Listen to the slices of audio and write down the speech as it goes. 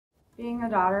Being the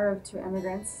daughter of two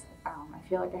immigrants, I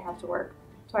feel like I have to work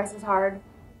twice as hard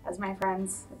as my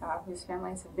friends whose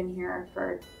families have been here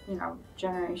for,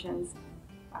 generations,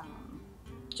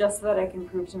 just so that I can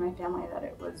prove to my family that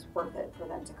it was worth it for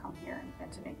them to come here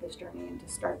and to make this journey and to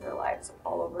start their lives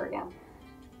all over again.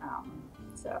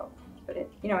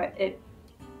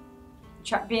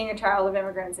 Being a child of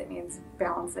immigrants, it means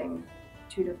balancing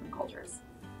two different cultures,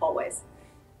 always.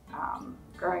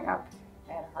 Growing up,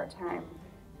 I had a hard time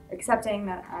accepting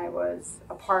that I was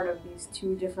a part of these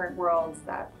two different worlds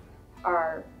that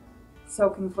are so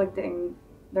conflicting.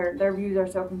 Their views are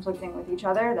so conflicting with each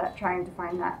other that trying to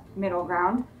find that middle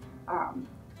ground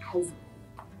has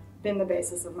been the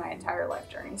basis of my entire life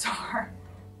journey so far.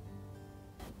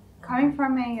 Coming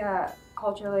from a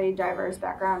culturally diverse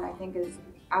background, I think, is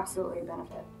absolutely a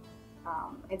benefit.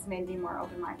 It's made me more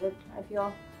open-minded, I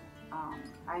feel.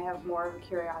 I have more of a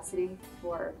curiosity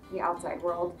for the outside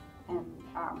world and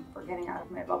for getting out of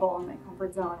my bubble and my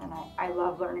comfort zone, and I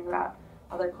love learning about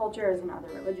other cultures and other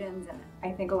religions, and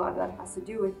I think a lot of that has to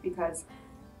do with because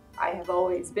I have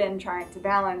always been trying to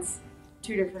balance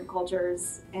two different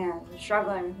cultures and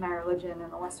struggling with my religion in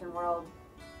the Western world,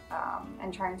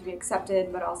 and trying to be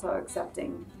accepted but also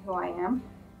accepting who I am.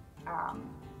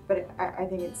 But I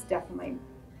think it's definitely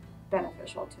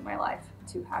beneficial to my life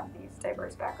to have these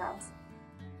diverse backgrounds.